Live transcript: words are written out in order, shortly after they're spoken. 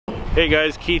Hey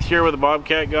guys, Keith here with the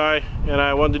Bobcat guy, and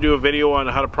I wanted to do a video on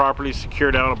how to properly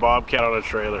secure down a Bobcat on a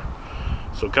trailer.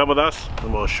 So come with us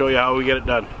and we'll show you how we get it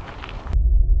done.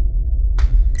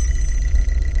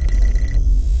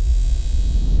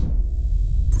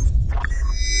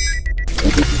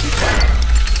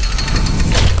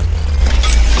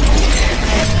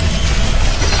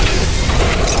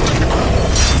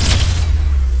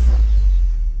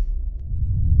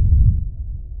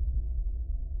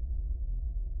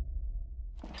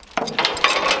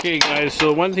 Okay guys,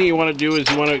 so one thing you want to do is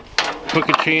you want to hook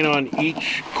a chain on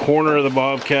each corner of the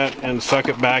Bobcat and suck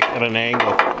it back at an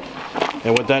angle.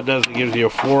 And what that does, it gives you a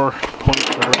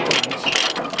 4-point reference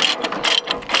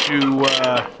to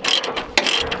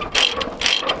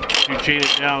chain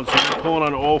it down. So you're pulling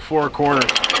on all 4 corners.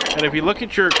 And if you look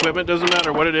at your equipment, doesn't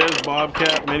matter what it is,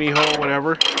 Bobcat, mini hoe,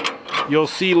 whatever, you'll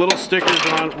see little stickers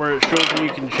on it where it shows you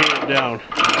can chain it down.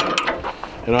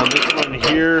 And on this one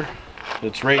here,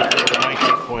 it's right there where Mike is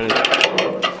pointed.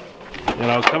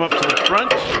 And I'll come up to the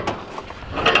front.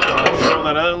 I'll show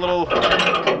that other little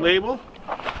label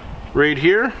right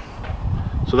here.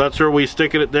 So that's where we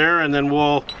stick it there, and then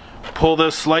we'll pull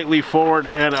this slightly forward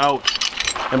and out.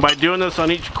 And by doing this on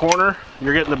each corner,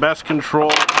 you're getting the best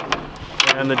control,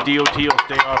 and the DOT will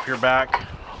stay off your back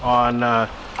on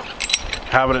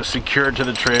having it secured to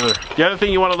the trailer. The other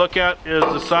thing you want to look at is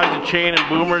the size of chain and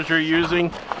boomers you're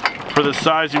using for the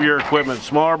size of your equipment.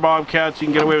 Smaller Bobcats, you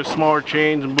can get away with smaller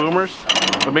chains and boomers,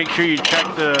 but make sure you check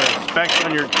the specs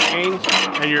on your chains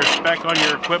and your spec on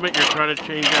your equipment you're trying to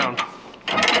chain down.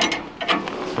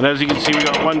 And as you can see, we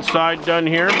got one side done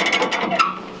here,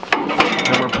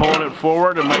 and we're pulling it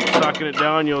forward and Mike's sucking it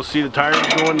down. You'll see the tires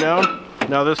going down.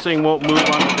 Now this thing won't move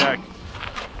on the deck.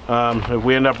 If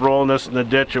we end up rolling this in the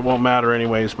ditch, it won't matter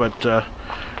anyways, but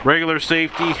regular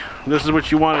safety, this is what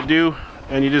you want to do.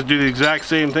 And you just do the exact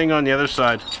same thing on the other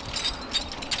side.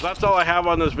 So that's all I have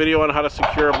on this video on how to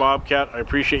secure a Bobcat. I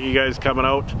appreciate you guys coming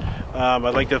out.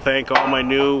 I'd like to thank all my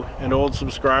new and old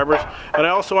subscribers. And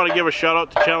I also want to give a shout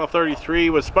out to Channel 33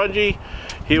 with Spongy.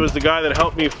 He was the guy that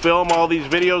helped me film all these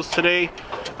videos today.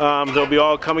 They'll be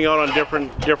all coming out on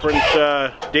different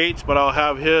dates, but I'll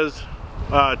have his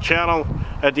channel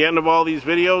at the end of all these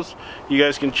videos. You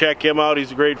guys can check him out.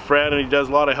 He's a great friend, and he does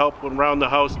a lot of help around the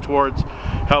house towards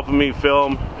helping me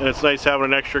film, and it's nice having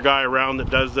an extra guy around that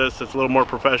does this that's a little more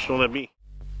professional than me.